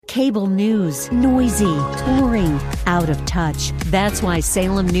Cable news, noisy, boring, out of touch. That's why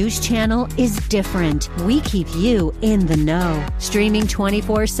Salem News Channel is different. We keep you in the know. Streaming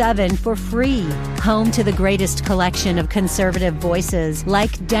 24/7 for free. Home to the greatest collection of conservative voices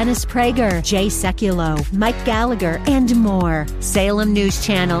like Dennis Prager, Jay Sekulow, Mike Gallagher, and more. Salem News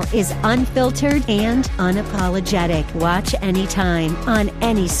Channel is unfiltered and unapologetic. Watch anytime, on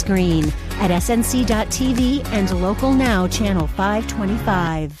any screen, at snc.tv and Local Now Channel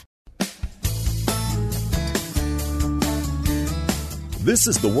 525. This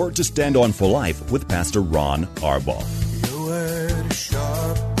is the Word to Stand On for Life with Pastor Ron Arbaugh. Your word is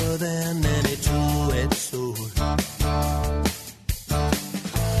sharper than any two-edged sword,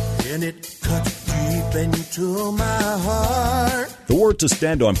 and it cuts deep into my heart. The Word to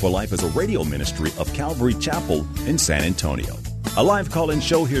Stand On for Life is a radio ministry of Calvary Chapel in San Antonio. A live call-in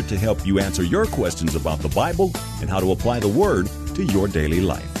show here to help you answer your questions about the Bible and how to apply the Word to your daily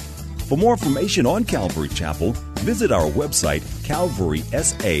life. For more information on Calvary Chapel, visit our website,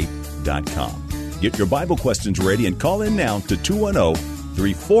 calvarysa.com. Get your Bible questions ready and call in now to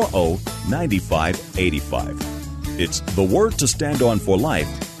 210-340-9585. It's The Word to Stand On for Life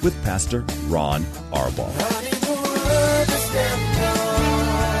with Pastor Ron Arbaugh.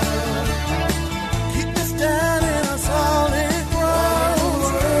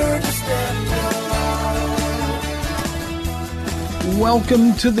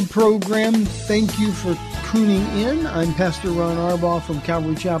 Welcome to the program. Thank you for tuning in. I'm Pastor Ron Arbaugh from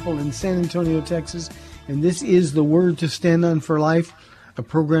Calvary Chapel in San Antonio, Texas, and this is The Word to Stand On for Life, a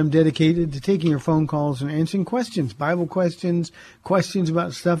program dedicated to taking your phone calls and answering questions, Bible questions, questions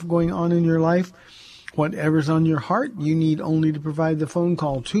about stuff going on in your life. Whatever's on your heart, you need only to provide the phone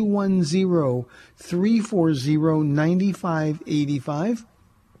call, 210-340-9585.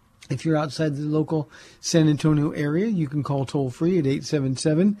 If you're outside the local San Antonio area, you can call toll-free at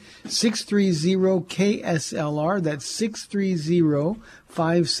 877-630-KSLR. That's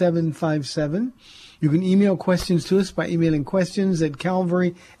 630-5757. You can email questions to us by emailing questions at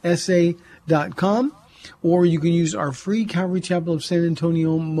calvarysa.com. Or you can use our free Calvary Chapel of San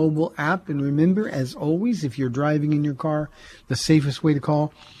Antonio mobile app. And remember, as always, if you're driving in your car, the safest way to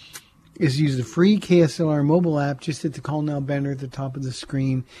call is use the free KSLR mobile app. Just hit the Call Now banner at the top of the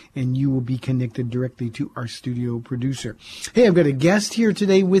screen, and you will be connected directly to our studio producer. Hey, I've got a guest here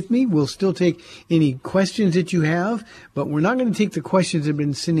today with me. We'll still take any questions that you have, but we're not going to take the questions that have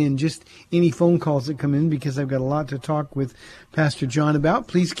been sent in, just any phone calls that come in, because I've got a lot to talk with Pastor John about.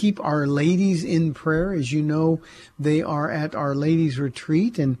 Please keep our ladies in prayer. As you know, they are at our ladies'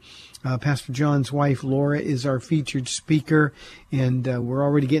 retreat, and Pastor John's wife, Laura, is our featured speaker, and we're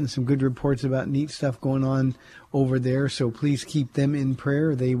already getting some good reports about neat stuff going on over there, so please keep them in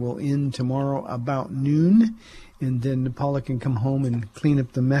prayer. They will end tomorrow about noon, and then Paula can come home and clean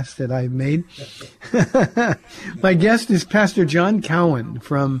up the mess that I've made. My guest is Pastor John Cowan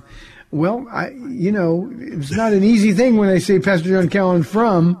from, well, it's not an easy thing when I say Pastor John Cowan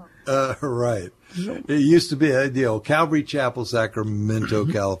from. Right. It used to be, Calvary Chapel, Sacramento,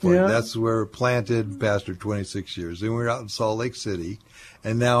 California. Yeah. That's where planted, pastored 26 years. Then we were out in Salt Lake City,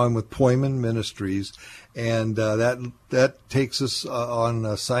 and now I'm with Poyman Ministries, and that takes us on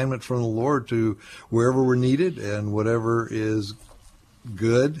assignment from the Lord to wherever we're needed and whatever is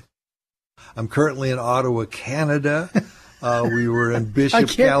good. I'm currently in Ottawa, Canada. We were in Bishop,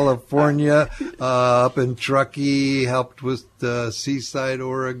 California, up in Truckee, helped with Seaside,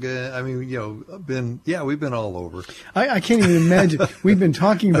 Oregon. I mean, we've been all over. I can't even imagine. We've been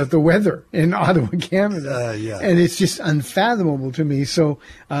talking about the weather in Ottawa, Canada, and it's just unfathomable to me. So,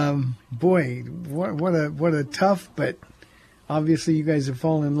 boy, what a tough, but obviously you guys have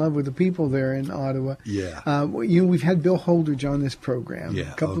fallen in love with the people there in Ottawa. Yeah. We've had Bill Holdridge on this program a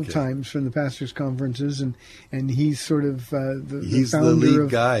couple of times from the pastors' conferences, and he's sort of the founder lead of,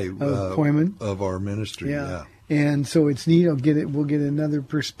 guy of Poyman. Of our ministry. Yeah. And so it's neat. We'll get another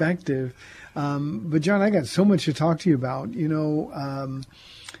perspective. But John, I got so much to talk to you about.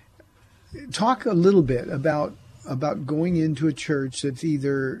 Talk a little bit about going into a church that's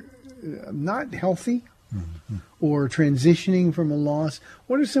either not healthy, mm-hmm. or transitioning from a loss.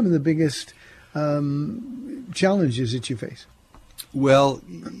 What are some of the biggest challenges that you face? Well,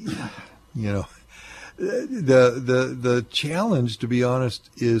 the challenge, to be honest,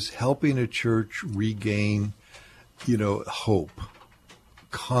 is helping a church regain, hope,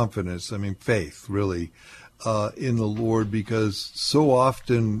 confidence, faith, really, in the Lord, because so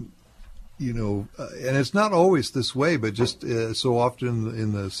often, and it's not always this way, but just so often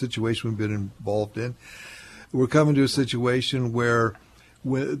in the situation we've been involved in, we're coming to a situation where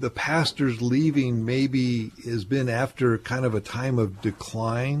the pastor's leaving maybe has been after kind of a time of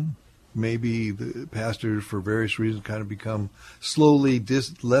decline. Maybe the pastors, for various reasons, kind of become slowly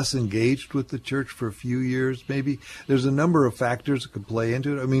less engaged with the church for a few years. Maybe there's a number of factors that could play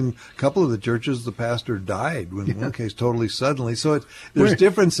into it. I mean, a couple of the churches, the pastor died, in one case totally suddenly. So there's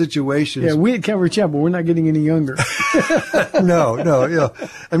different situations. Yeah, we at Calvary Chapel, we're not getting any younger. No.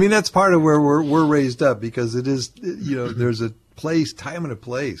 I mean, that's part of where we're raised up, because it is, there's a place, time and a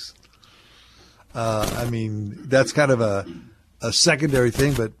place. I mean, that's kind of a secondary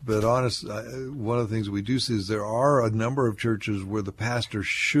thing, but honest, one of the things we do see is there are a number of churches where the pastor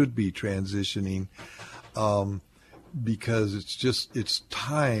should be transitioning, because it's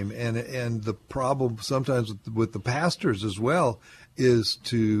time, and the problem sometimes with the pastors as well is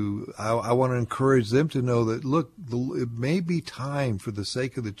I want to encourage them to know that, look, it may be time for the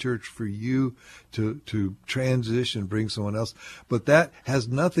sake of the church for you to transition, bring someone else. But that has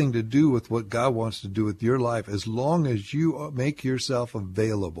nothing to do with what God wants to do with your life. As long as you make yourself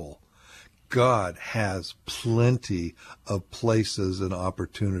available, God has plenty of places and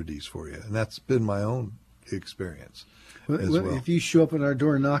opportunities for you. And that's been my own experience as well. If you show up at our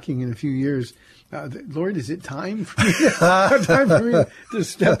door knocking in a few years, Lord, is it time for me to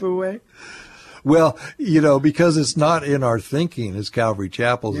step away? Well, because it's not in our thinking as Calvary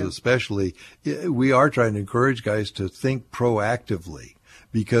Chapels, especially, we are trying to encourage guys to think proactively,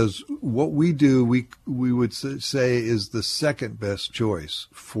 because what we do, we would say is the second best choice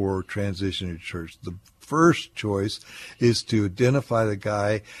for transitioning to church. The first choice is to identify the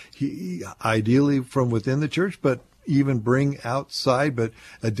guy, ideally from within the church, but even bring outside, but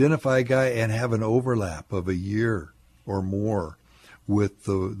identify a guy and have an overlap of a year or more with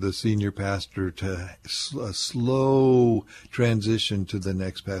the senior pastor, to a slow transition to the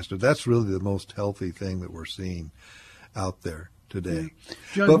next pastor. That's really the most healthy thing that we're seeing out there today. Yeah.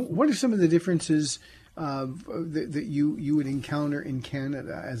 John, what are some of the differences that you would encounter in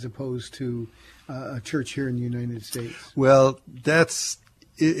Canada as opposed to a church here in the United States? Well, that's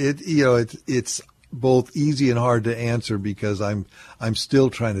it. It's both easy and hard to answer, because I'm still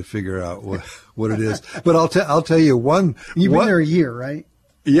trying to figure out what it is. But I'll tell you one. You've been there a year, right?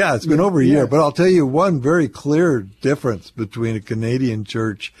 Yeah, it's been over a year. But I'll tell you one very clear difference between a Canadian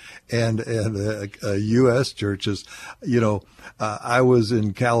church and a U.S. church is, I was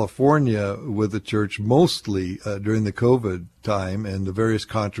in California with a church mostly during the COVID time and the various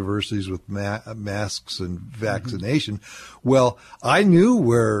controversies with masks and vaccination. Well, I knew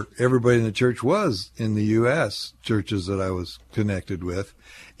where everybody in the church was in the U.S. churches that I was connected with.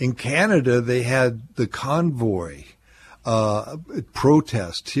 In Canada, they had the convoy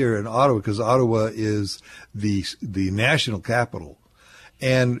protest here in Ottawa, because Ottawa is the national capital.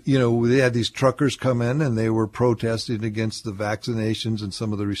 And, they had these truckers come in and they were protesting against the vaccinations and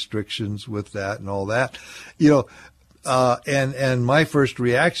some of the restrictions with that and all that, and my first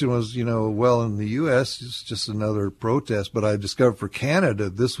reaction was, well, in the U.S., it's just another protest. But I discovered for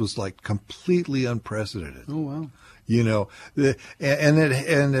Canada, this was like completely unprecedented. Oh, wow.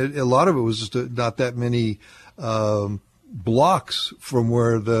 And a lot of it was just not that many blocks from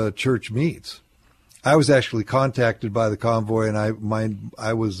where the church meets. I was actually contacted by the convoy, and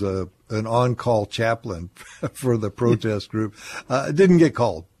I was an on-call chaplain for the protest group. Didn't get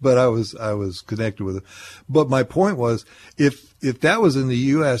called, but I was connected with it. But my point was, if that was in the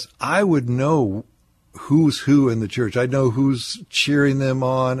U.S., I would know who's who in the church. I'd know who's cheering them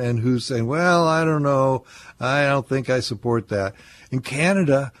on and who's saying, well, I don't know, I don't think I support that. In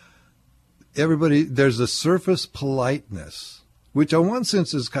Canada, there's a surface politeness, which in one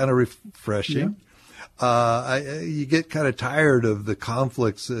sense is kind of refreshing. Yeah. You get kind of tired of the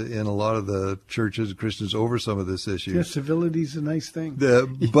conflicts in a lot of the churches and Christians over some of this issue. Yeah, civility is a nice thing.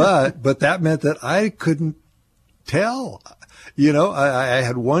 But that meant that I couldn't tell. I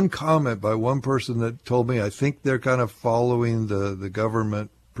had one comment by one person that told me, I think they're kind of following the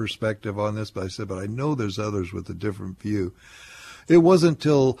government perspective on this. But I said, but I know there's others with a different view. It wasn't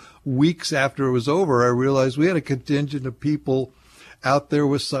until weeks after it was over I realized we had a contingent of people out there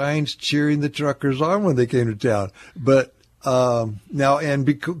with signs cheering the truckers on when they came to town. But now, and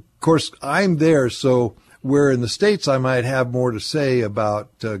of course, I'm there, so where in the States I might have more to say about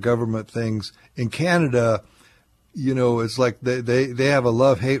government things, in Canada, it's like they have a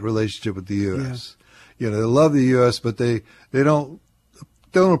love-hate relationship with the U.S. Yeah. They love the U.S., but they don't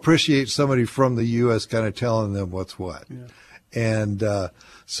appreciate somebody from the U.S. kind of telling them what's what. Yeah. And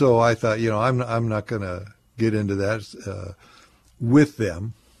so I thought, I'm not going to get into that with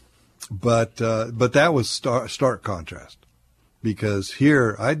them, but that was stark contrast, because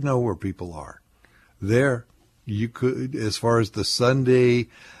here I'd know where people are. There, you could, as far as the Sunday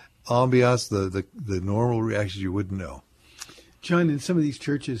ambiance, the normal reactions, you wouldn't know. John, in some of these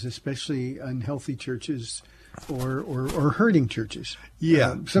churches, especially unhealthy churches or hurting churches,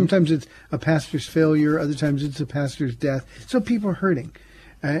 sometimes it's a pastor's failure, other times it's a pastor's death. So people are hurting.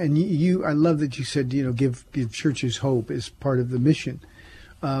 And I love that you said, give churches hope as part of the mission.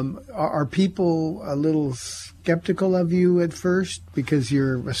 Are people a little skeptical of you at first because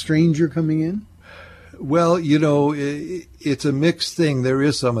you're a stranger coming in? Well, it's a mixed thing. There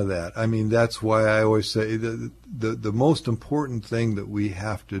is some of that. I mean, that's why I always say the most important thing that we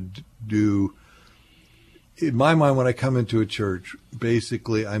have to do, in my mind, when I come into a church,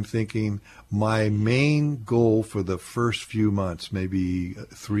 basically I'm thinking my main goal for the first few months, maybe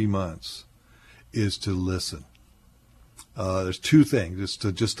 3 months, is to listen. There's two things. It's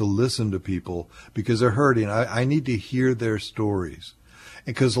just to listen to people because they're hurting. I need to hear their stories.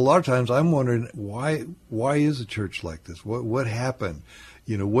 Because a lot of times I'm wondering why is a church like this? What happened?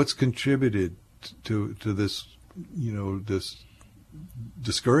 What's contributed to this? This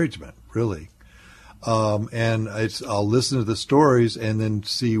discouragement, really. And I'll listen to the stories and then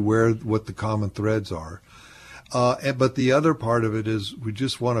see what the common threads are. But the other part of it is we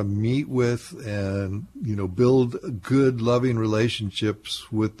just want to meet with and build good, loving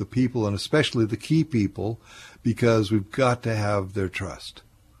relationships with the people, and especially the key people, because we've got to have their trust.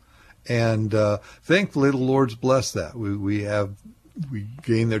 And thankfully, the Lord's blessed that. We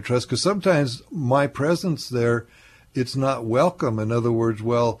gain their trust, because sometimes my presence there, it's not welcome. In other words,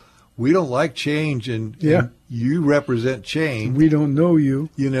 we don't like change, and you represent change. We don't know you.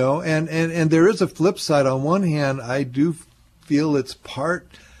 And there is a flip side. On one hand, I do feel it's part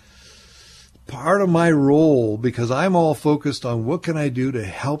of my role, because I'm all focused on what can I do to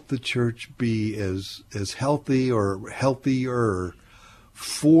help the church be as healthy or healthier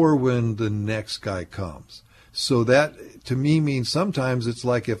for when the next guy comes. So that to me means sometimes it's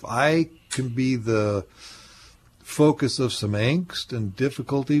like if I can be the focus of some angst and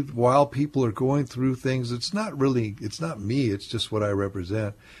difficulty while people are going through things, it's not me, it's just what I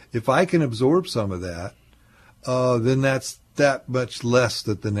represent. If I can absorb some of that, then that's that much less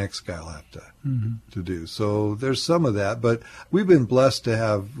that the next guy will have to do. So there's some of that, but we've been blessed to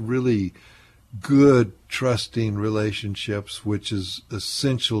have really good, trusting relationships, which is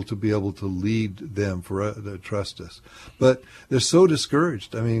essential to be able to lead them to trust us. But they're so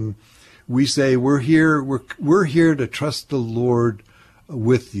discouraged. I mean, we say we're here to trust the Lord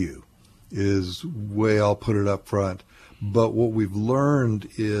with you, is the way I'll put it up front. But what we've learned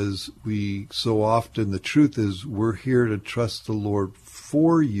is so often the truth is we're here to trust the Lord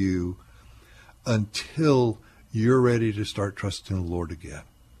for you until you're ready to start trusting the Lord again.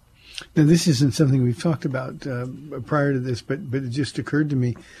 Now, this isn't something we've talked about prior to this, but it just occurred to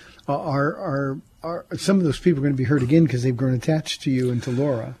me. Are some of those people going to be hurt again because they've grown attached to you and to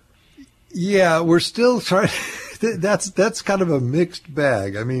Laura? Yeah, we're still trying. That's kind of a mixed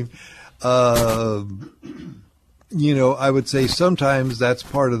bag. I mean, I would say sometimes that's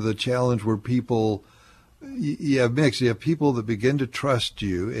part of the challenge where people, you have people that begin to trust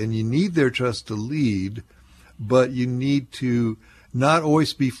you, and you need their trust to lead, but you need to not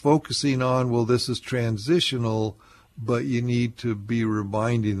always be focusing on, well, this is transitional, but you need to be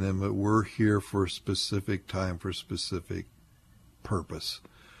reminding them that we're here for a specific time, for a specific purpose.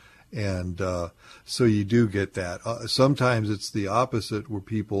 And so you do get that. Sometimes it's the opposite, where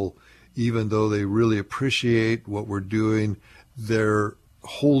people, even though they really appreciate what we're doing, they're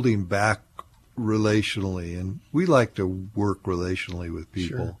holding back relationally. And we like to work relationally with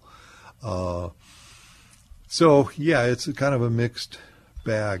people. Sure. So, yeah, it's kind of a mixed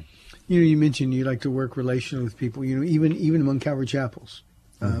bag. You mentioned you like to work relationally with people, even among Calvary chapels.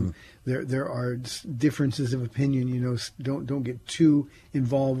 There are differences of opinion, don't get too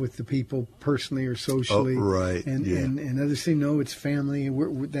involved with the people personally or socially. Oh, right. And others say, no, it's family.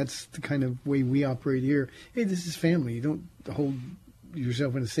 That's the kind of way we operate here. Hey, this is family. You don't hold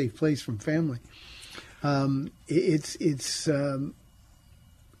yourself in a safe place from family. If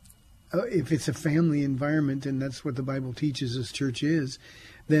it's a family environment, and that's what the Bible teaches us church is,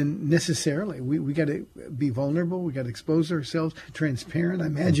 then necessarily we got to be vulnerable. We got to expose ourselves, transparent. I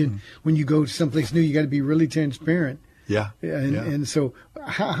imagine when you go to someplace new, you got to be really transparent. Yeah. And so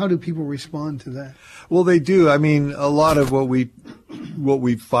how do people respond to that? Well, they do. I mean, a lot of what we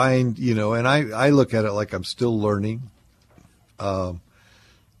find, and I look at it like I'm still learning. I'm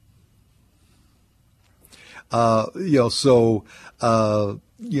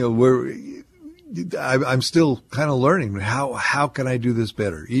still kind of learning how can I do this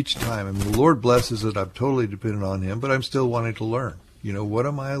better each time. I mean, the Lord blesses it. I'm totally dependent on Him, but I'm still wanting to learn. What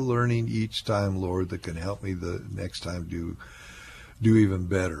am I learning each time, Lord, that can help me the next time do even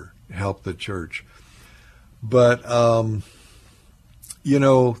better, help the church? But,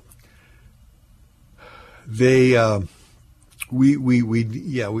 we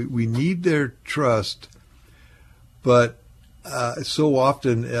need their trust, but so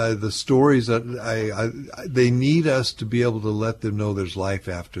often the stories that they need us to be able to let them know there's life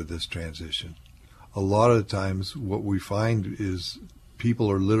after this transition. A lot of the times what we find is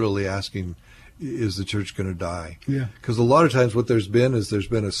people are literally asking, is the church going to die? Yeah. Because a lot of times what there's been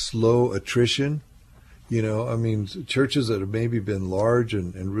a slow attrition. Churches that have maybe been large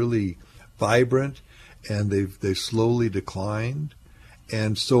and really vibrant, and they've slowly declined.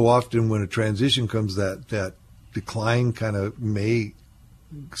 And so often when a transition comes, that decline kind of may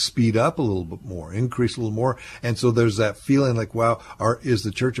speed up a little bit more, increase a little more. And so there's that feeling like, wow, is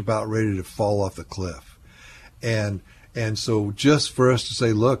the church about ready to fall off the cliff? And so just for us to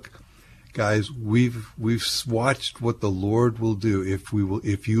say, look, guys, we've watched what the Lord will do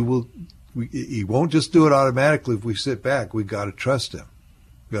He won't just do it automatically if we sit back. We've got to trust Him.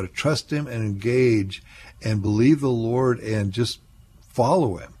 We've got to trust Him and engage and believe the Lord and just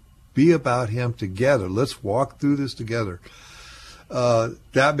follow Him. Be about Him together. Let's walk through this together.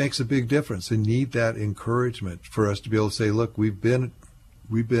 That makes a big difference. They need that encouragement for us to be able to say, look, we've been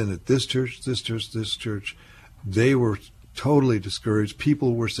at this church, this church, this church. They were totally discouraged.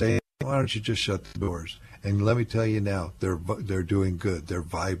 People were saying, why don't you just shut the doors? And let me tell you now, they're doing good. They're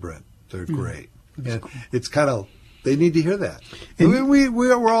vibrant. They're great. And cool. It's kind of, they need to hear that. And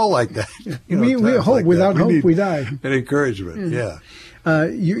we're all like that. We hope. Like without hope, we die. And encouragement, yeah.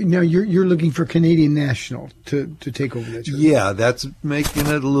 You're looking for Canadian National to take over that church. Yeah, that's making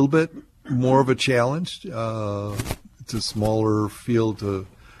it a little bit more of a challenge. It's a smaller field to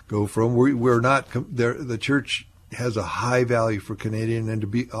go from. We're not there. The church has a high value for Canadian, and to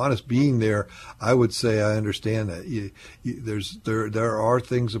be honest, being there, I would say I understand that. There are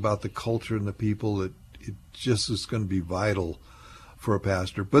things about the culture and the people that it just is going to be vital for a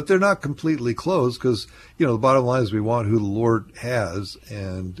pastor, but they're not completely closed because, the bottom line is we want who the Lord has,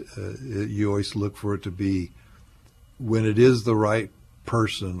 and you always look for it to be, when it is the right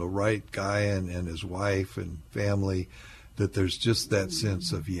person, the right guy and his wife and family, that there's just that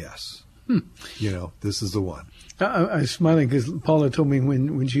sense of yes. This is the one. I was smiling because Paula told me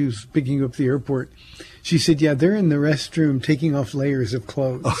when she was picking you up at the airport, she said, yeah, they're in the restroom taking off layers of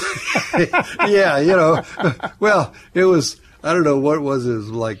clothes. Yeah, well, it was, I don't know, what was it? It was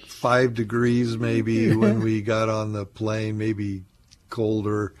like 5 degrees maybe when we got on the plane, maybe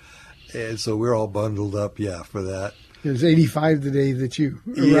colder. And so we're all bundled up, for that. It was 85 the day that you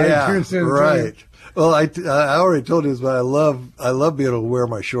arrived here in San Antonio. Right. Well, I already told you this, but I love being able to wear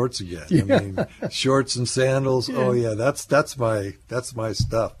my shorts again. Yeah. Shorts and sandals. Yeah. Oh yeah, that's my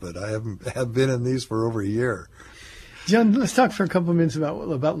stuff. But I have been in these for over a year. John, let's talk for a couple of minutes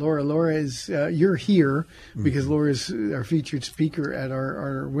about Laura. Laura is you're here because Laura is our featured speaker at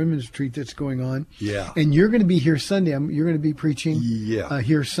our women's retreat that's going on. Yeah. And you're going to be here Sunday. You're going to be preaching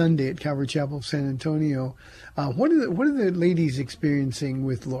here Sunday at Calvary Chapel of San Antonio. What are the ladies experiencing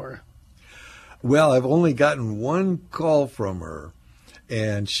with Laura? Well, I've only gotten one call from her,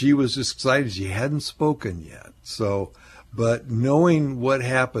 and she was just excited. She hadn't spoken yet. So, but knowing what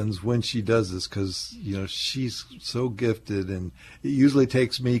happens when she does this, because, she's so gifted, and it usually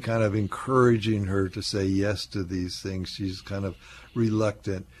takes me kind of encouraging her to say yes to these things. She's kind of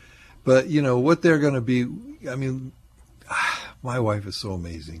reluctant. But, what they're going to be, my wife is so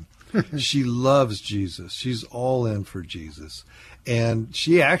amazing. She loves Jesus. She's all in for Jesus. And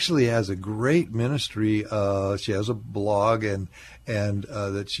she actually has a great ministry. She has a blog and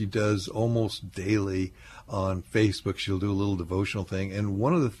that she does almost daily on Facebook. She'll do a little devotional thing. And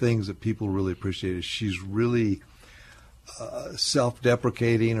one of the things that people really appreciate is she's really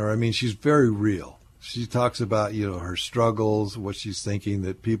self-deprecating, she's very real. She talks about, her struggles, what she's thinking,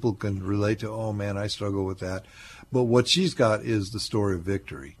 that people can relate to. Oh man, I struggle with that. But what she's got is the story of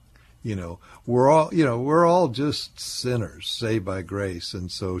victory. We're all just sinners saved by grace.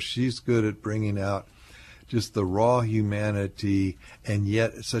 And so she's good at bringing out just the raw humanity and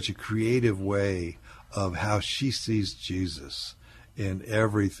yet such a creative way of how she sees Jesus in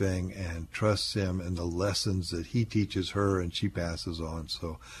everything and trusts him and the lessons that he teaches her and she passes on.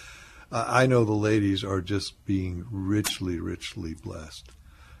 So I know the ladies are just being richly, richly blessed,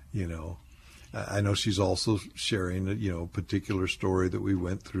 I know she's also sharing a particular story that we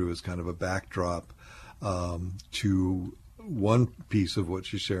went through as kind of a backdrop to one piece of what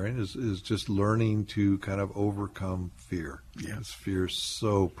she's sharing is just learning to kind of overcome fear. Yes, fear is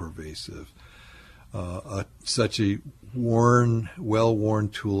so pervasive. such a well-worn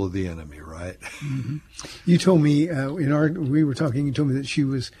tool of the enemy, right? Mm-hmm. You told me we were talking. You told me that she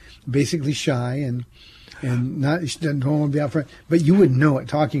was basically shy and she doesn't want to be out front. But you wouldn't know it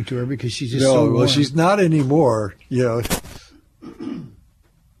talking to her because she's just so warm. Well, she's not anymore.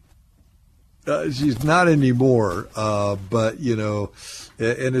 She's not anymore. But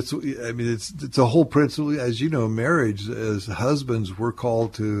and it's a whole principle. As you know, marriage, as husbands, we're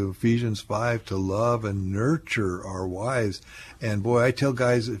called to Ephesians 5 to love and nurture our wives. And boy, I tell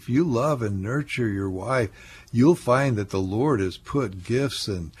guys, if you love and nurture your wife, you'll find that the Lord has put gifts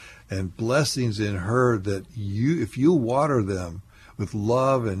and blessings in her that if you water them with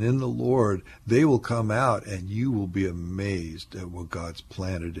love and in the Lord, they will come out and you will be amazed at what God's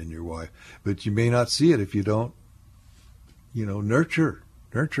planted in your wife. But you may not see it if you don't, nurture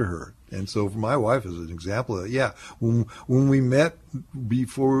her. And so for my wife is an example of that. Yeah, when we met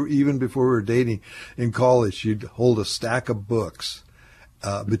before we were dating in college, she'd hold a stack of books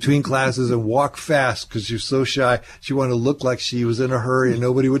between classes and walk fast because she's so shy. She wanted to look like she was in a hurry and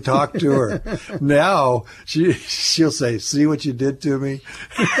nobody would talk to her. Now she'll say, "See what you did to me?"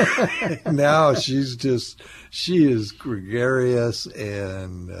 Now she is gregarious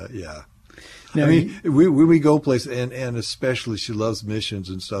and yeah. Now, when we go places, and especially she loves missions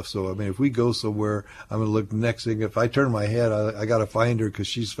and stuff. So, if we go somewhere, I'm going to look next thing. If I turn my head, I got to find her because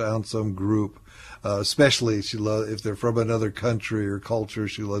she's found some group. Especially if they're from another country or culture,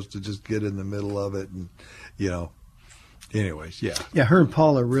 she loves to just get in the middle of it. And, anyways, yeah. Yeah, her and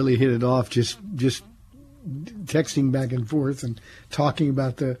Paula really hit it off, just texting back and forth and talking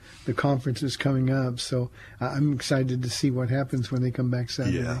about the conferences coming up. So I'm excited to see what happens when they come back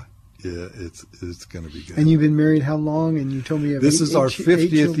Saturday. Yeah, it's going to be good. And you've been married how long? And you told me you have this is our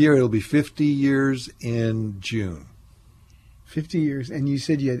 50th year. It'll be 50 years in June. 50 years. And you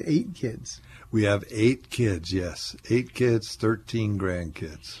said you had 8 kids. We have 8 kids, yes. 8 kids, 13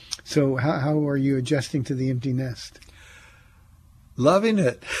 grandkids. So how are you adjusting to the empty nest? Loving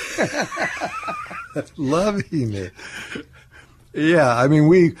it. Loving it. Yeah,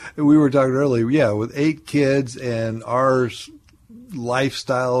 we were talking earlier, yeah, with 8 kids and ours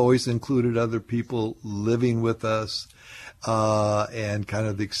lifestyle always included other people living with us, and kind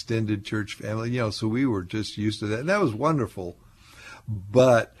of the extended church family, so we were just used to that. And that was wonderful.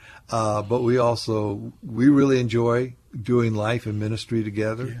 But we really enjoy doing life and ministry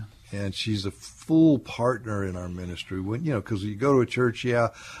together. Yeah. And she's a full partner in our ministry. When, because you go to a church,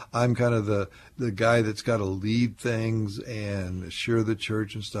 I'm kind of the guy that's got to lead things and assure the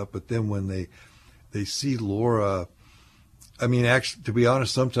church and stuff. But then when they see Laura, actually, to be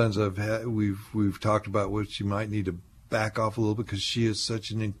honest, sometimes we've talked about what she might need to back off a little because she is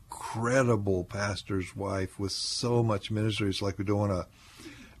such an incredible pastor's wife with so much ministry. It's like we don't want to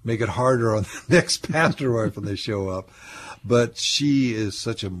make it harder on the next pastor wife when they show up. But she is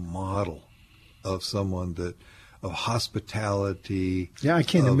such a model of someone of hospitality. Yeah, I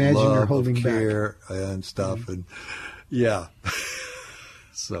can't imagine her holding back and stuff. Mm-hmm. And yeah,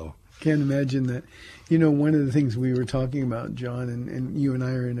 so can't imagine that. One of the things we were talking about, John, and you and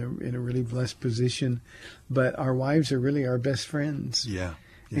I are in a really blessed position, but our wives are really our best friends. Yeah.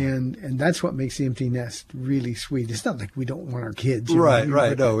 And that's what makes the empty nest really sweet. It's not like we don't want our kids. Right.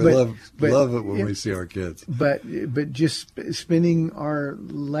 No, we love it when we see our kids. But just spending our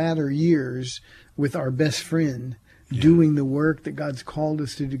latter years with our best friend, doing the work that God's called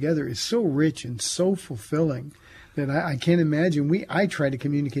us to together is so rich and so fulfilling that I can't imagine. I try to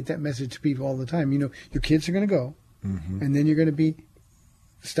communicate that message to people all the time. Your kids are going to go, mm-hmm. and then you're going to be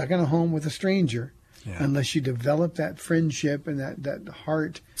stuck in a home with a stranger. Yeah. Unless you develop that friendship and that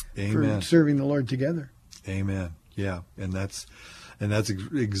heart Amen. For serving the Lord together. Amen. Yeah, and that's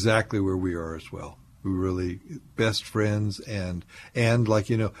exactly where we are as well. We're really best friends and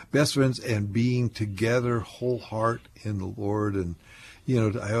best friends and being together whole heart in the Lord. And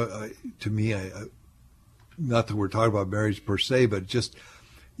to me, not that we're talking about marriage per se, but just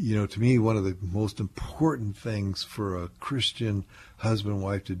to me, one of the most important things for a Christian husband and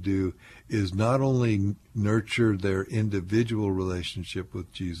wife to do is not only nurture their individual relationship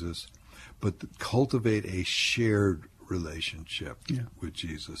with Jesus, but cultivate a shared relationship with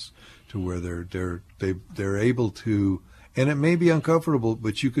Jesus, to where they're able to, and it may be uncomfortable,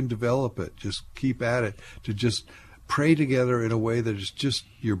 but you can develop it. Just keep at it, to just pray together in a way that is just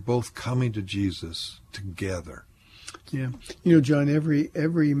you're both coming to Jesus together. Yeah. John, every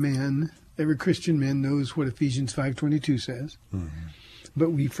man, every Christian man knows what Ephesians 5:22 says. Mm-hmm.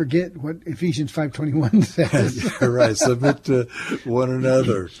 but we forget what Ephesians 5:21 says. Right. Submit to one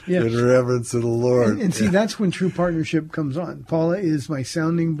another in reverence of the Lord. And see, that's when true partnership comes on. Paula is my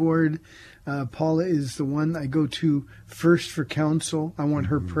sounding board. Paula is the one I go to first for counsel. I want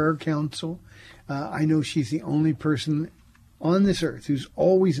her prayer counsel. I know she's the only person on this earth who's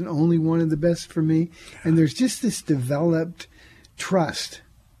always and only wanted the best for me. And there's just this developed trust.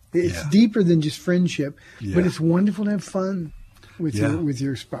 It's deeper than just friendship, but it's wonderful to have fun with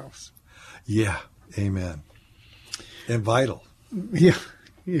your spouse. Yeah. Amen. And vital. Yeah.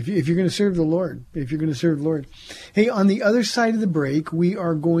 If you're going to serve the Lord, Hey, on the other side of the break, we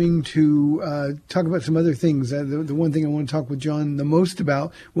are going to talk about some other things. The one thing I want to talk with John the most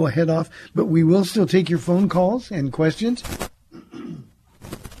about, we'll head off, but we will still take your phone calls and questions.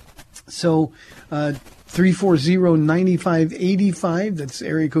 So, 340-9585, that's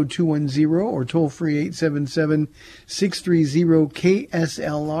area code 210, or toll free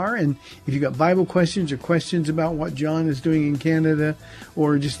 877-630-KSLR. And if you've got Bible questions or questions about what John is doing in Canada,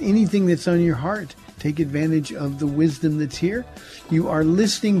 or just anything that's on your heart, take advantage of the wisdom that's here. You are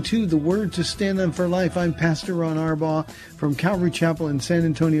listening to The Word to Stand On for Life. I'm Pastor Ron Arbaugh from Calvary Chapel in San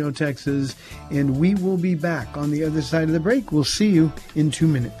Antonio, Texas, and we will be back on the other side of the break. We'll see you in 2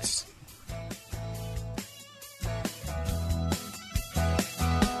 minutes.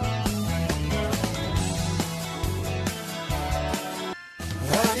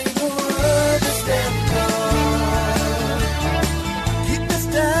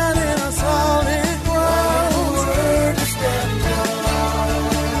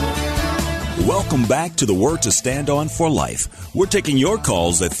 Welcome back to The Word to Stand On for Life. We're taking your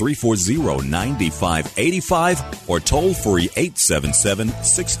calls at 340-9585 or toll free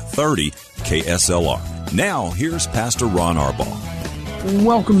 877-630-KSLR. Now, here's Pastor Ron Arbaugh.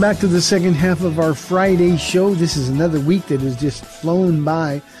 Welcome back to the second half of our Friday show. This is another week that has just flown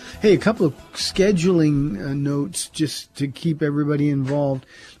by. Hey, a couple of scheduling notes just to keep everybody involved.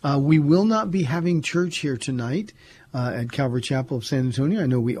 We will not be having church here tonight at Calvary Chapel of San Antonio. I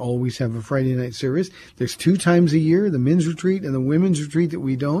know we always have a Friday night service. There's 2 times a year, the men's retreat and the women's retreat, that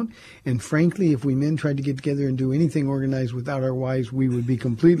we don't. And frankly, if we men tried to get together and do anything organized without our wives, we would be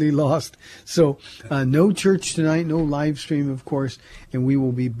completely lost. So no church tonight, no live stream, of course, and we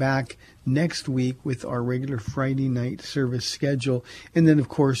will be back next week with our regular Friday night service schedule. And then, of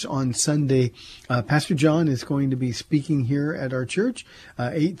course, on Sunday, Pastor John is going to be speaking here at our church.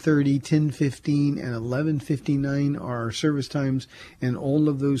 8:30, 10:15, and 11:59 are our service times, and all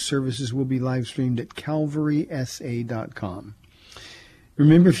of those services will be live streamed at calvarysa.com.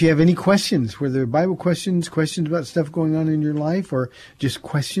 Remember, if you have any questions, whether Bible questions, questions about stuff going on in your life, or just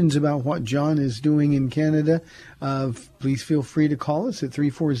questions about what John is doing in Canada, please feel free to call us at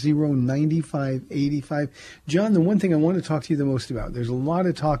 340-9585. John, the one thing I want to talk to you the most about, there's a lot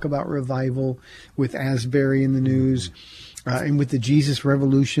of talk about revival with Asbury in the news. And with the Jesus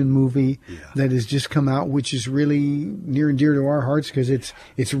Revolution movie that has just come out, which is really near and dear to our hearts because it's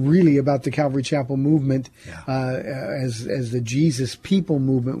really about the Calvary Chapel movement as the Jesus People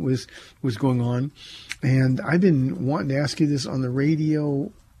movement was going on. And I've been wanting to ask you this on the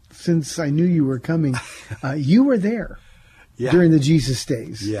radio since I knew you were coming. You were there during the Jesus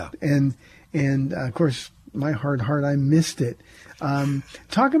days. Yeah. And of course, my hard heart, I missed it.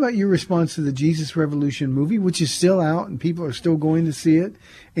 Talk about your response to the Jesus Revolution movie, which is still out and people are still going to see it,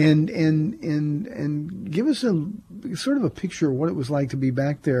 and give us a sort of a picture of what it was like to be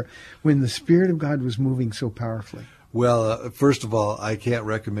back there when the Spirit of God was moving so powerfully. Well, first of all, I can't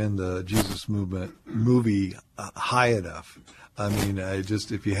recommend the Jesus Movement movie high enough. I mean,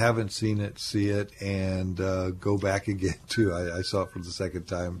 if you haven't seen it, see it, and go back again, too. I saw it for the second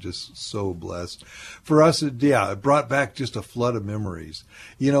time, just so blessed. For us, it brought back just a flood of memories.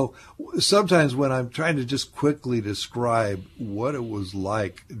 You know, sometimes when I'm trying to just quickly describe what it was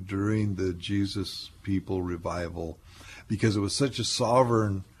like during the Jesus People revival, because it was such a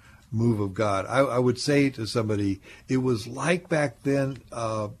sovereign move of God, I would say to somebody, it was like back then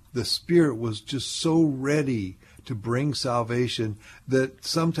the Spirit was just so ready to bring salvation that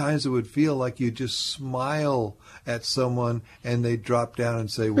sometimes it would feel like you just smile at someone and they drop down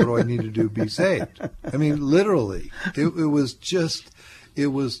and say, what do I need to do to be saved? I mean, literally, it was just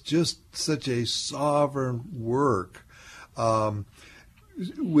such a sovereign work.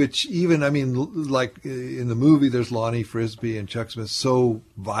 Which even, I mean, like in the movie, there's Lonnie Frisbee and Chuck Smith, so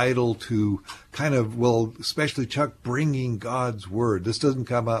vital to kind of, well, especially Chuck bringing God's word. This doesn't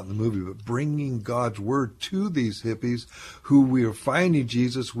come out in the movie, but bringing God's word to these hippies who we are finding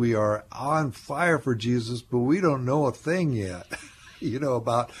Jesus. We are on fire for Jesus, but we don't know a thing yet.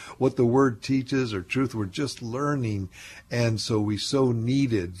 about what the Word teaches or truth. We're just learning. And so we so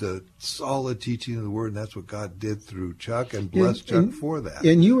needed the solid teaching of the Word, and that's what God did through Chuck, and bless Chuck for that.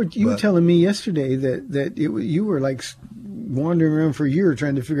 And you were telling me yesterday that you were like wandering around for a year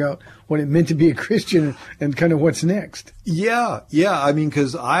trying to figure out what it meant to be a Christian and kind of what's next. Yeah. I mean,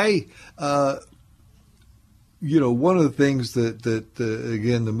 because one of the things that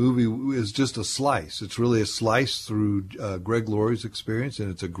again, the movie is just a slice. It's really a slice through Greg Laurie's experience, and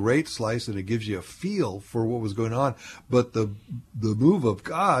it's a great slice, and it gives you a feel for what was going on. But the move of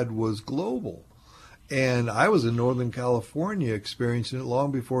God was global. And I was in Northern California experiencing it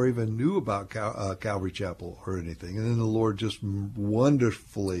long before I even knew about Calvary Chapel or anything. And then the Lord just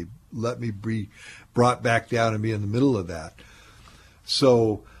wonderfully let me be brought back down and be in the middle of that.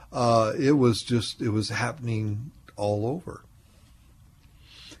 So it was happening all over.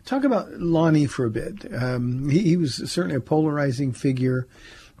 Talk about Lonnie for a bit. He was certainly a polarizing figure,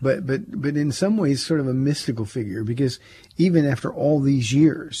 but in some ways sort of a mystical figure, because even after all these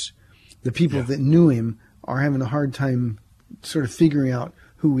years, the people that knew him are having a hard time sort of figuring out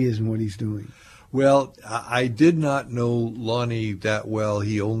who he is and what he's doing. Well, I did not know Lonnie that well.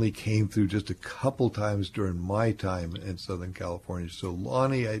 He only came through just a couple times during my time in Southern California. So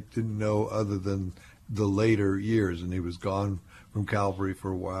Lonnie I didn't know other than the later years, and he was gone from Calvary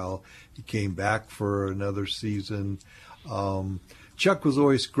for a while. He came back for another season. Chuck was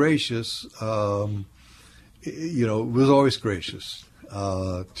always gracious. Was always gracious.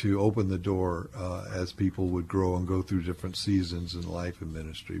 To open the door as people would grow and go through different seasons in life and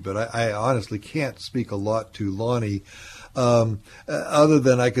ministry. But I honestly can't speak a lot to Lonnie other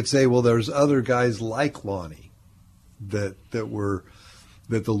than I could say, well, there's other guys like Lonnie that the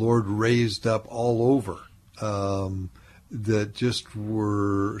Lord raised up all over that just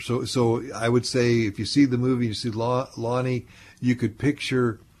were so I would say if you see the movie, you see Lonnie, you could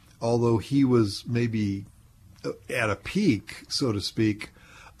picture, although he was maybe at a peak, so to speak,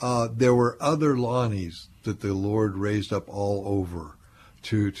 there were other Lonnies that the Lord raised up all over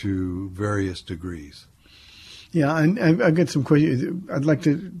to various degrees. Yeah, and I've got some questions. I'd like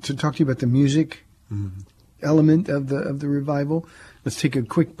to talk to you about the music element of the revival. Let's take a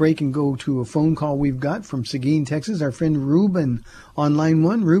quick break and go to a phone call we've got from Seguin, Texas. Our friend Ruben on line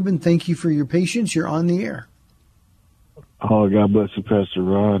 1. Ruben, thank you for your patience. You're on the air. Oh, God bless you, Pastor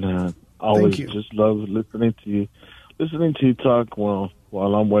Ron. Always just love listening to you talk while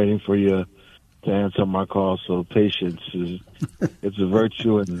I'm waiting for you to answer my call. So patience it's a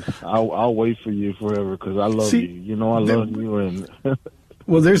virtue, and I'll wait for you forever because I love you. I love you. And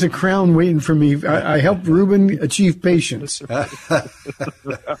well, there's a crown waiting for me. I helped Ruben achieve patience. Yeah,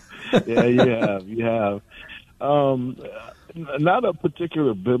 you have. Not a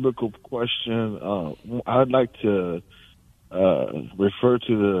particular biblical question. I'd like to refer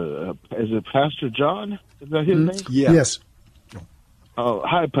to is it Pastor John? Is that his name? Yeah. Yes. Oh,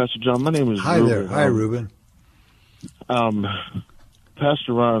 hi, Pastor John. My name is Hi Ruben. there. Hi, Ruben.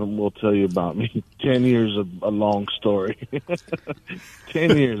 Pastor Ron will tell you about me. 10 years of a long story.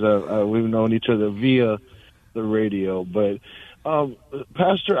 10 years we've known each other via the radio. But,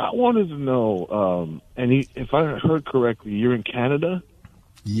 Pastor, I wanted to know, if I heard correctly, you're in Canada?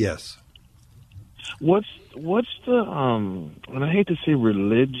 Yes. What's the and I hate to say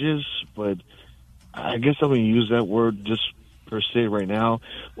religious, but I guess I'm going to use that word just per se right now.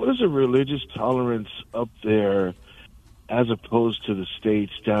 What is the religious tolerance up there as opposed to the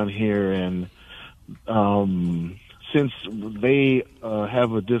States down here? And since they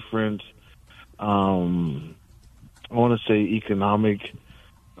have a different, I want to say economic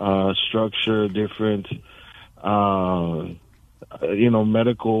structure, different,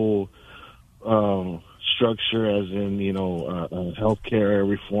 medical structure, as in healthcare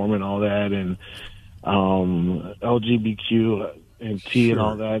reform and all that, and LGBTQ and T and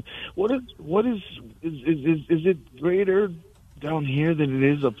all that. What is it greater down here than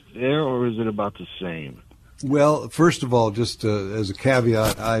it is up there, or is it about the same? Well, first of all, just as a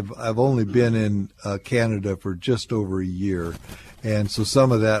caveat, I've only been in Canada for just over a year, and so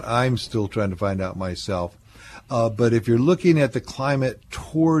some of that I'm still trying to find out myself. But if you're looking at the climate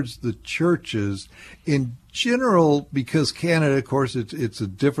towards the churches, in general, because Canada, of course, it's a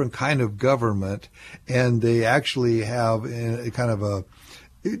different kind of government, and they actually have a kind of a,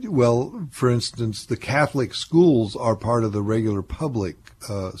 well, for instance, the Catholic schools are part of the regular public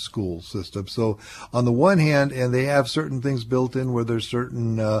school system. So on the one hand, and they have certain things built in where there's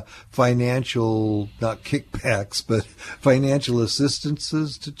certain financial, not kickbacks, but financial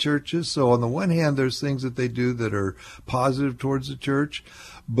assistances to churches. So on the one hand, there's things that they do that are positive towards the church.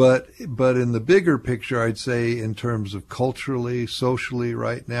 But in the bigger picture, I'd say in terms of culturally, socially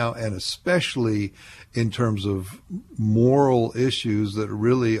right now, and especially in terms of moral issues that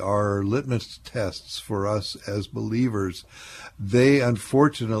really are litmus tests for us as believers, they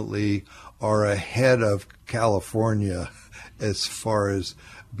unfortunately are ahead of California as far as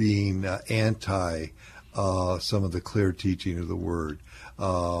being anti some of the clear teaching of the Word.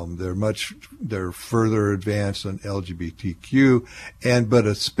 They're further advanced on LGBTQ, but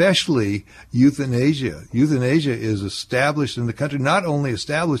especially euthanasia. Euthanasia is established in the country, not only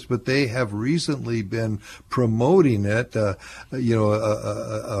established, but they have recently been promoting it. A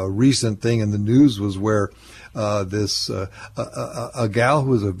recent thing in the news was where a gal who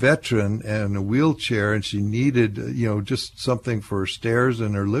was a veteran and in a wheelchair, and she needed, just something for stairs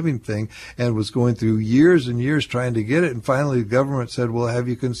and her living thing, and was going through years and years trying to get it. And finally the government said, well, have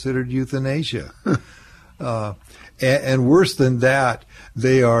you considered euthanasia? And worse than that,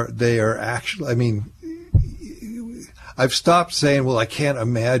 they are actually, I've stopped saying, well, I can't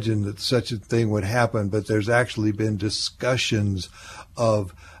imagine that such a thing would happen, but there's actually been discussions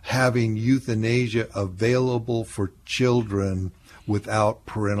of having euthanasia available for children without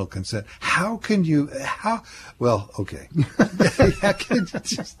parental consent. How can you? Okay. How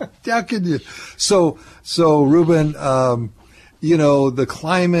can you? So, Ruben, the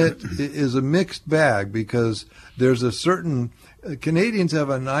climate is a mixed bag because there's a certain Canadians have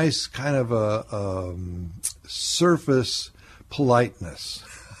a nice kind of a surface politeness.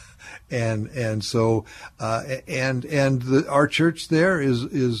 And so our church there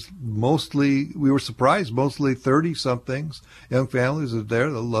is mostly, we were surprised, mostly 30-somethings, young families are there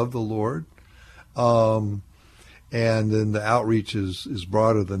that love the Lord. And then the outreach is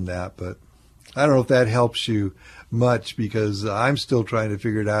broader than that, but I don't know if that helps you much because I'm still trying to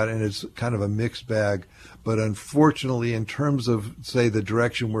figure it out, and it's kind of a mixed bag. But unfortunately, in terms of, say, the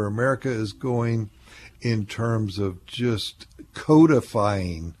direction where America is going, in terms of just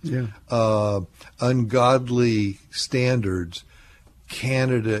codifying ungodly standards,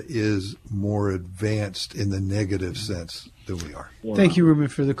 Canada is more advanced in the negative sense than we are. Wow. Thank you, Ruben,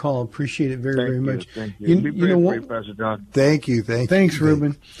 for the call. Appreciate it very much. Thank you. You know what, Pastor John. Thank you. Thanks,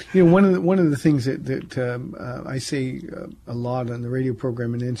 Ruben. One of the things that I say a lot on the radio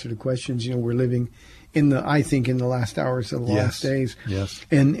program in answer to questions. We're living in the last hours of the last days. Yes.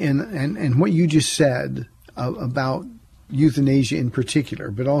 And what you just said about euthanasia in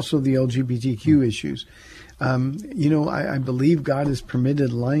particular, but also the LGBTQ issues. I believe God has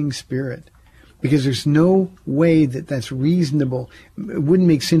permitted lying spirit because there's no way that's reasonable. It wouldn't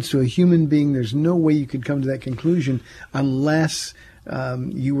make sense to a human being. There's no way you could come to that conclusion unless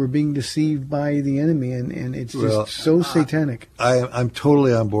you were being deceived by the enemy, and it's just so satanic. I'm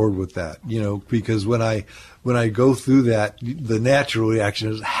totally on board with that, because when I go through that, the natural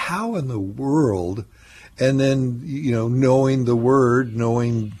reaction is, how in the world? And then, knowing the Word,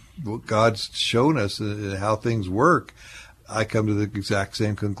 knowing what God's shown us and how things work, I come to the exact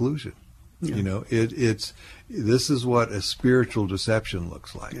same conclusion. Yeah. This is what a spiritual deception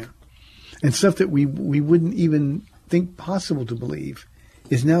looks like. Yeah. And stuff that we wouldn't even think possible to believe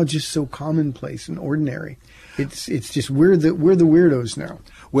is now just so commonplace and ordinary. It's just we're the weirdos now.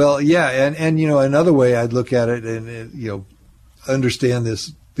 Well, yeah, and another way I'd look at it and understand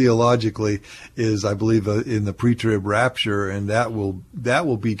this theologically is, I believe, in the pre-trib rapture, and that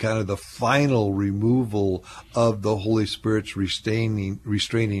will be kind of the final removal of the Holy Spirit's restraining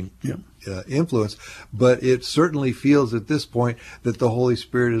influence. But it certainly feels at this point that the Holy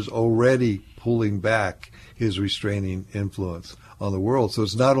Spirit is already pulling back his restraining influence on the world. So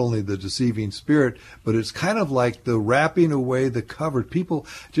it's not only the deceiving spirit, but it's kind of like the wrapping away the cover. People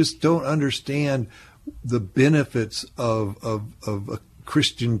just don't understand the benefits of a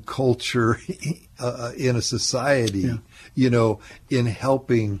Christian culture in a society, in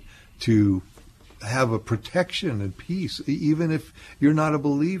helping to have a protection and peace, even if you're not a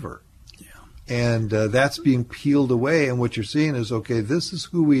believer. Yeah. And that's being peeled away. And what you're seeing is, okay, this is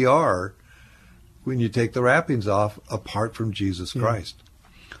who we are when you take the wrappings off, apart from Jesus Christ.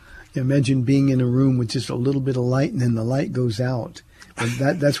 Imagine being in a room with just a little bit of light, and then the light goes out. And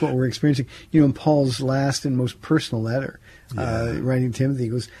that's what we're experiencing. In Paul's last and most personal letter, writing to Timothy, he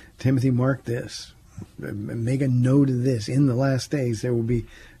goes, Timothy, mark this. Make a note of this. In the last days, there will be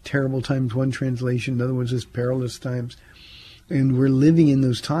terrible times. One translation, another one says perilous times. And we're living in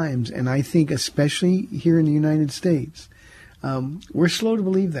those times. And I think especially here in the United States, we're slow to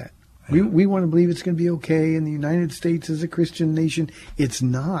believe that. We want to believe it's going to be okay in the United States as a Christian nation. It's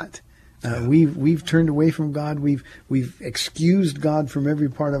not. We've turned away from God. We've excused God from every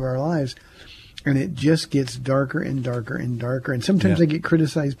part of our lives. And it just gets darker and darker and darker. And sometimes I get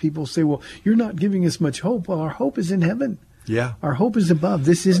criticized. People say, well, you're not giving us much hope. Well, our hope is in heaven. Yeah. Our hope is above.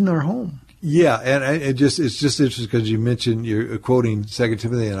 This isn't our home. Yeah, and it's just interesting because you mentioned you're quoting 2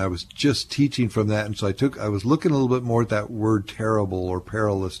 Timothy, and I was just teaching from that, and so I was looking a little bit more at that word terrible or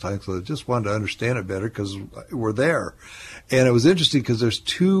perilous time, so I just wanted to understand it better because we're there. And it was interesting because there's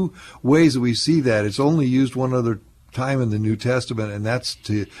two ways that we see that. It's only used one other time in the New Testament, and that's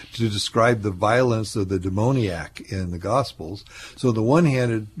to describe the violence of the demoniac in the Gospels. So on the one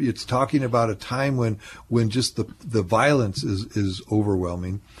hand, it's talking about a time when just the violence is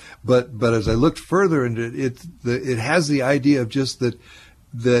overwhelming. But as I looked further into it, it has the idea of just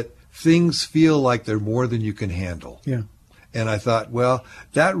that things feel like they're more than you can handle. Yeah. And I thought, well,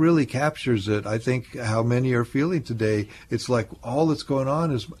 that really captures it. I think how many are feeling today. It's like all that's going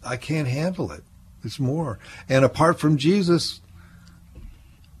on is I can't handle it. It's more. And apart from Jesus,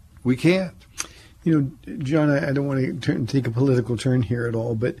 we can't. You know, John, I don't want to take a political turn here at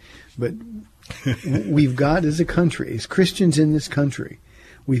all, but we've got, as a country, as Christians in this country,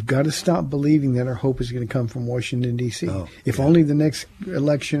 we've got to stop believing that our hope is going to come from Washington, D.C. If only the next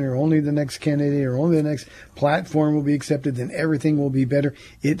election or only the next candidate or only the next platform will be accepted, then everything will be better.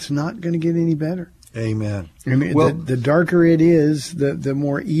 It's not going to get any better. Amen. I mean, well, the darker it is, the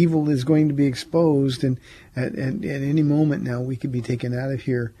more evil is going to be exposed. And at any moment now, we could be taken out of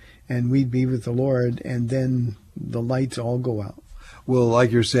here and we'd be with the Lord, and then the lights all go out. Well,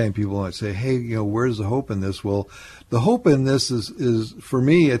 like you're saying, people might say, hey, where's the hope in this? Well, the hope in this is for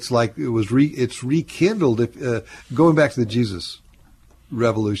me, it's like it's rekindled. Going back to the Jesus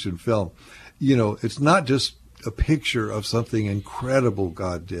Revolution film, it's not just a picture of something incredible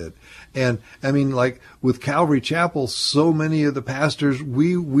God did. And I mean, like with Calvary Chapel, so many of the pastors,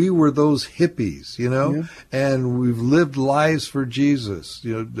 we were those hippies, and we've lived lives for Jesus,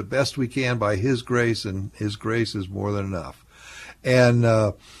 the best we can by His grace, and His grace is more than enough. And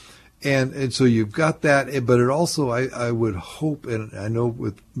so you've got that, but it also, I would hope, and I know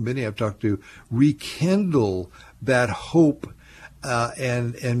with many I've talked to, rekindle that hope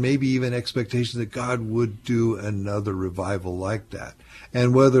and maybe even expectation that God would do another revival like that.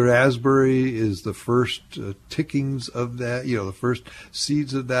 And whether Asbury is the first tickings of that, the first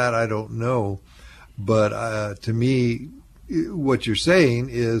seeds of that, I don't know. But to me, what you're saying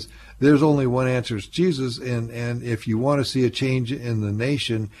is there's only one answer, it's Jesus. And if you want to see a change in the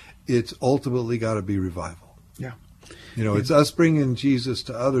nation, it's ultimately got to be revival. Yeah. It's us bringing Jesus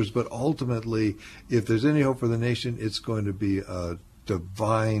to others, but ultimately, if there's any hope for the nation, it's going to be a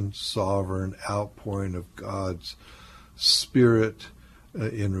divine, sovereign outpouring of God's Spirit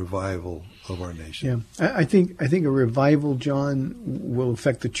in revival of our nation. Yeah, I think a revival, John, will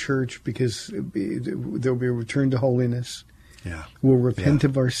affect the church because there'll be a return to holiness. Yeah, we'll repent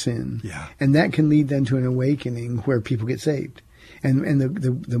of our sin. Yeah, and that can lead then to an awakening where people get saved. And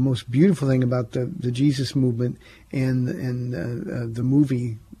the most beautiful thing about the Jesus movement and the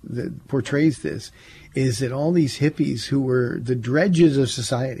movie that portrays this is that all these hippies who were the dredges of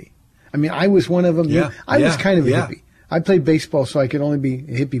society. I mean, I was one of them. Yeah. I was kind of a hippie. I played baseball, so I could only be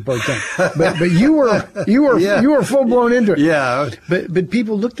a hippie part time. But you were full blown into it. Yeah. But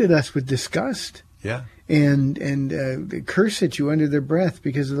people looked at us with disgust. Yeah. And curse at you under their breath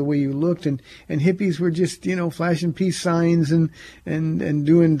because of the way you looked, and hippies were just flashing peace signs and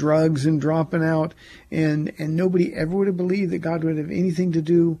doing drugs and dropping out, and nobody ever would have believed that God would have anything to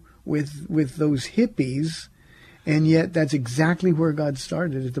do with those hippies, and yet that's exactly where God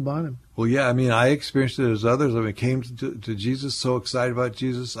started, at the bottom. Well, yeah, I mean, I experienced it as others. I mean, came to Jesus, so excited about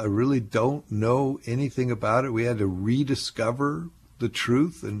Jesus. I really don't know anything about it. We had to rediscover the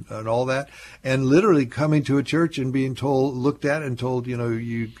truth and all that, and literally coming to a church and being looked at and told,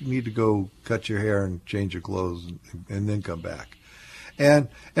 you need to go cut your hair and change your clothes and then come back. And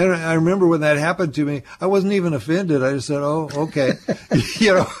I remember when that happened to me, I wasn't even offended. I just said, oh, okay,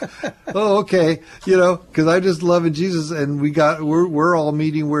 because I just love Jesus, and we're all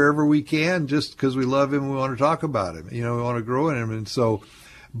meeting wherever we can just because we love Him and we want to talk about Him. We want to grow in Him, and so,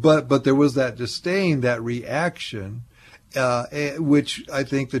 but there was that disdain, that reaction. Which I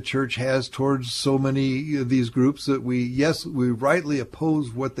think the church has towards so many of these groups that we rightly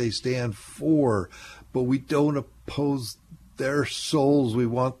oppose what they stand for, but we don't oppose their souls. We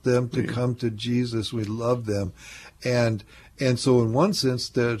want them to come to Jesus. We love them. And so in one sense,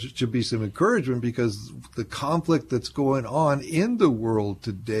 there should be some encouragement because the conflict that's going on in the world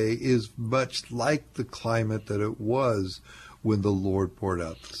today is much like the climate that it was when the Lord poured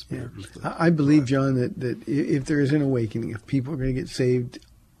out the Spirit. Yeah. I believe, John, that if there is an awakening, if people are going to get saved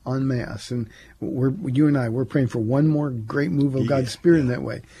en masse, and you and I, we're praying for one more great move of God's Spirit in that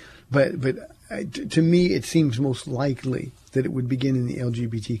way. But to me, it seems most likely that it would begin in the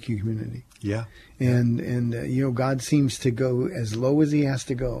LGBTQ community. Yeah. And God seems to go as low as he has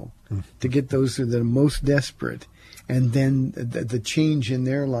to go to get those that are most desperate. And then the change in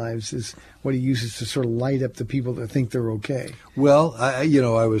their lives is what he uses to sort of light up the people that think they're okay. Well, I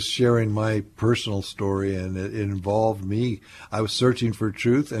was sharing my personal story, and it involved me. I was searching for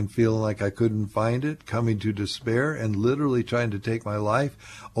truth and feeling like I couldn't find it, coming to despair, and literally trying to take my life,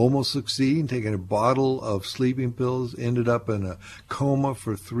 almost succeeding, taking a bottle of sleeping pills, ended up in a coma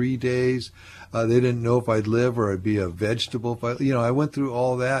for 3 days. They didn't know if I'd live or I'd be a vegetable. I went through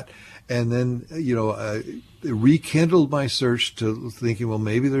all that, and then, it rekindled my search to thinking, well,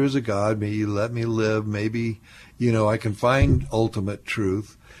 maybe there is a God. Maybe you let me live. Maybe, I can find ultimate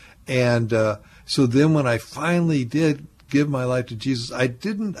truth. And so then when I finally did give my life to Jesus, I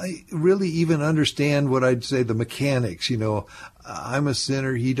didn't really even understand what I'd say, the mechanics. I'm a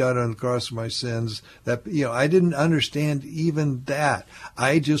sinner. He died on the cross for my sins. That, I didn't understand even that.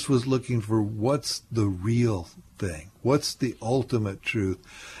 I just was looking for what's the real thing. What's the ultimate truth?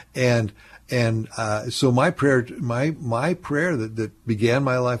 And so my prayer, my prayer that began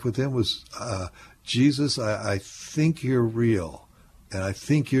my life with him was, Jesus, I think you're real, and I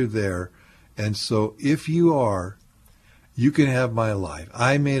think you're there, and so if you are, you can have my life.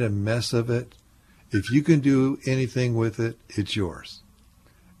 I made a mess of it. If you can do anything with it, it's yours.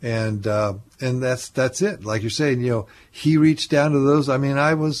 And that's it. Like you're saying, he reached down to those. I mean,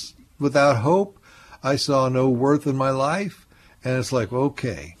 I was without hope. I saw no worth in my life, and it's like,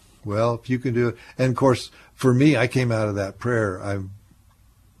 okay. Well, if you can do it. And, of course, for me, I came out of that prayer.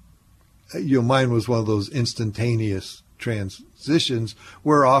 Mine was one of those instantaneous transitions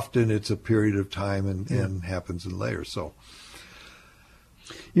where often it's a period of time and happens in layers. So,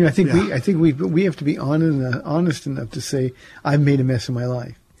 I think we have to be honest enough to say, I've made a mess of my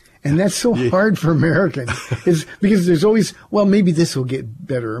life. And that's so hard for Americans, is because there's always, well, maybe this will get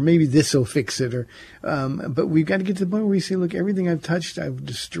better, or maybe this will fix it, or, but we've got to get to the point where we say, look, everything I've touched, I've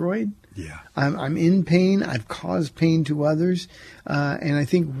destroyed. Yeah. I'm in pain. I've caused pain to others. And I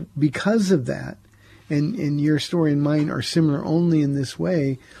think because of that, and your story and mine are similar only in this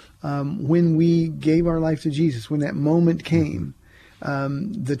way, when we gave our life to Jesus, when that moment came,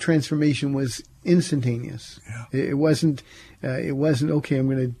 the transformation was instantaneous. Yeah. It wasn't, okay, I'm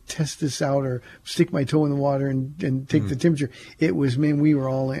going to test this out or stick my toe in the water and take the temperature. It was, man, we were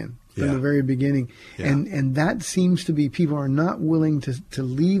all in from the very beginning. Yeah. And that seems to be, people are not willing to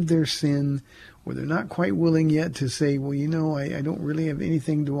leave their sin, or they're not quite willing yet to say, well, I don't really have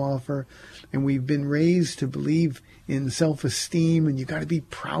anything to offer. And we've been raised to believe in self-esteem, and you got to be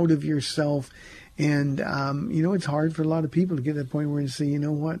proud of yourself. And, it's hard for a lot of people to get to that point where you say, you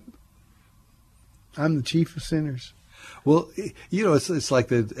know what? I'm the chief of sinners. Well, it's like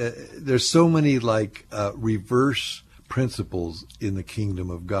there's so many reverse principles in the kingdom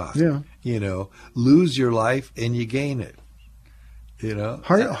of God. Yeah. Lose your life and you gain it.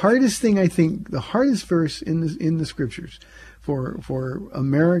 Hardest thing, I think, the hardest verse in the scriptures for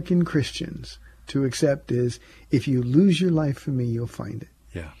American Christians to accept is, if you lose your life for me, you'll find it.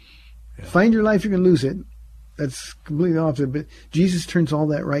 Yeah. Find your life, you're going to lose it. That's completely opposite. But Jesus turns all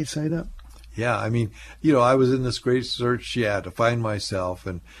that right side up. Yeah, I mean, I was in this great search, to find myself,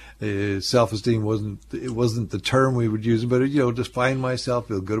 and self-esteem wasn't the term we would use, but just find myself,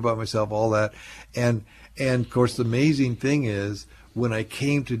 feel good about myself, all that, and of course the amazing thing is when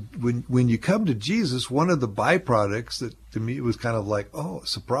you come to Jesus, one of the byproducts that to me was kind of like, oh,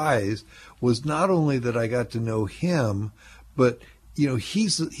 surprise, was not only that I got to know him, but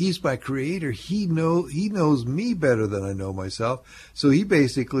he's my creator. He knows me better than I know myself. So he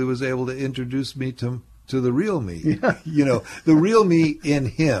basically was able to introduce me to the real me. Yeah. The real me in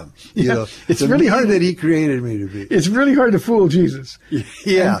him. It's really hard that he created me to be. It's really hard to fool Jesus.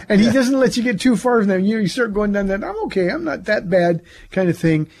 Yeah. And he doesn't let you get too far from them. You start going down that, I'm okay, I'm not that bad kind of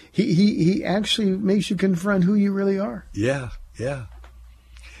thing. He actually makes you confront who you really are. Yeah. Yeah.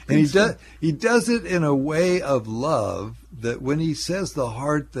 And he does it in a way of love that when he says the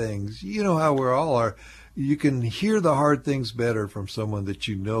hard things, how we all are, you can hear the hard things better from someone that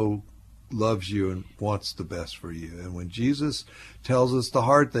loves you and wants the best for you. And when Jesus tells us the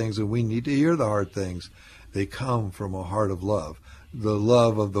hard things, and we need to hear the hard things, they come from a heart of love, the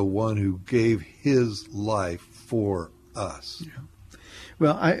love of the one who gave his life for us. Yeah.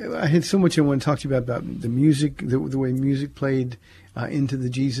 Well, I had so much I want to talk to you about the music, the way music played into the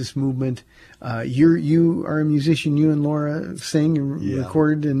Jesus movement. You are a musician. You and Laura sing and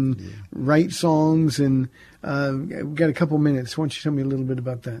record and write songs, and we've got a couple minutes. Why don't you tell me a little bit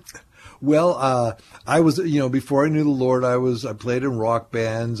about that? Well, I was, before I knew the Lord, I played in rock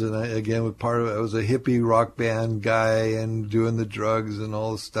bands, and I was a hippie rock band guy and doing the drugs and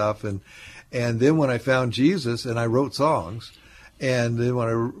all the stuff. And then when I found Jesus, and I wrote songs, and then when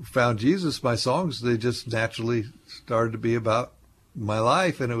I found Jesus, my songs, they just naturally started to be about my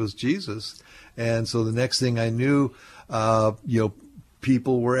life, and it was Jesus. And so the next thing I knew,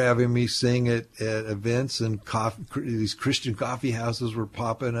 people were having me sing at events, and these Christian coffee houses were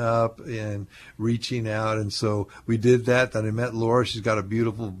popping up and reaching out. And so we did that. Then I met Laura. She's got a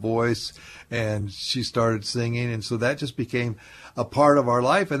beautiful voice, and she started singing. And so that just became a part of our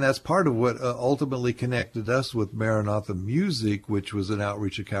life. And that's part of what ultimately connected us with Maranatha Music, which was an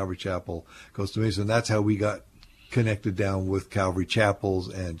outreach at Calvary Chapel, Costa Mesa. And that's how we got connected down with Calvary Chapels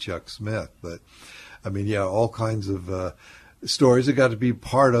and Chuck Smith. But I mean, all kinds of stories that got to be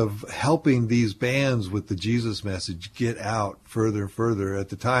part of helping these bands with the Jesus message get out further and further, at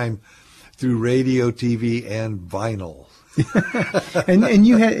the time through radio, TV, and vinyl. and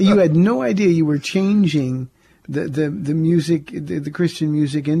you had no idea you were changing the music, the Christian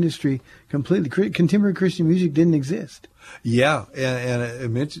music industry completely. Contemporary Christian music didn't exist. Yeah, and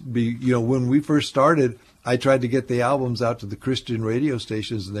it meant to be, when we first started, I tried to get the albums out to the Christian radio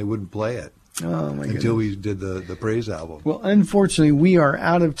stations, and they wouldn't play it. Oh, my goodness. Until we did the praise album. Well, unfortunately, we are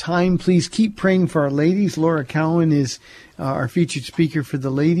out of time. Please keep praying for our ladies. Laura Cowan is our featured speaker for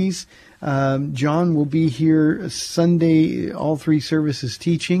the ladies. John will be here Sunday, all 3 services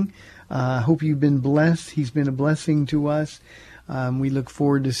teaching. I hope you've been blessed. He's been a blessing to us. We look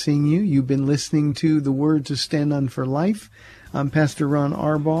forward to seeing you. You've been listening to The Word to Stand On for Life. I'm Pastor Ron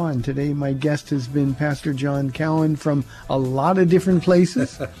Arbaugh, and today my guest has been Pastor John Cowan from a lot of different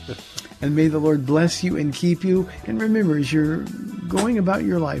places. And may the Lord bless you and keep you. And remember, as you're going about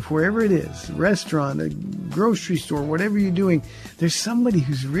your life, wherever it is, restaurant, a grocery store, whatever you're doing, there's somebody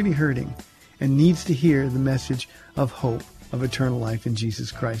who's really hurting and needs to hear the message of hope, of eternal life in Jesus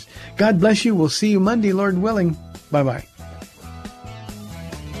Christ. God bless you. We'll see you Monday, Lord willing. Bye-bye.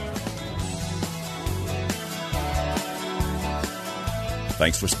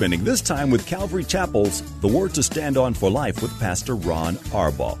 Thanks for spending this time with Calvary Chapel's The Word to Stand On for Life with Pastor Ron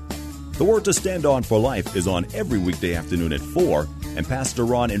Arbaugh. The Word to Stand On for Life is on every weekday afternoon at 4, and Pastor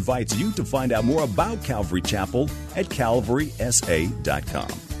Ron invites you to find out more about Calvary Chapel at calvarysa.com.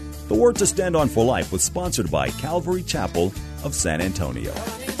 The Word to Stand On for Life was sponsored by Calvary Chapel of San Antonio.